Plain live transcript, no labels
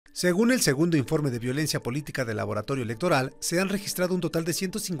Según el segundo informe de Violencia Política del Laboratorio Electoral, se han registrado un total de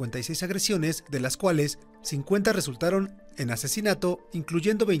 156 agresiones, de las cuales 50 resultaron en asesinato,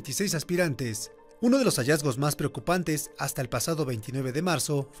 incluyendo 26 aspirantes. Uno de los hallazgos más preocupantes hasta el pasado 29 de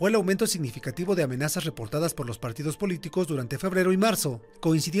marzo fue el aumento significativo de amenazas reportadas por los partidos políticos durante febrero y marzo,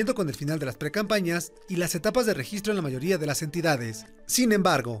 coincidiendo con el final de las precampañas y las etapas de registro en la mayoría de las entidades. Sin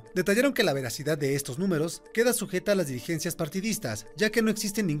embargo, detallaron que la veracidad de estos números queda sujeta a las dirigencias partidistas, ya que no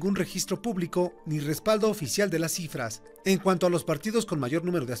existe ningún registro público ni respaldo oficial de las cifras. En cuanto a los partidos con mayor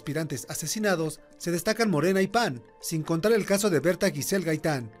número de aspirantes asesinados, se destacan Morena y PAN, sin contar el caso de Berta Giselle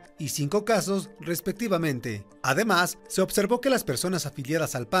Gaitán, y 5 casos respectivamente. Además, se observó que las personas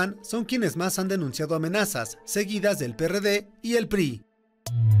afiliadas al PAN son quienes más han denunciado amenazas, seguidas del PRD y el PRI.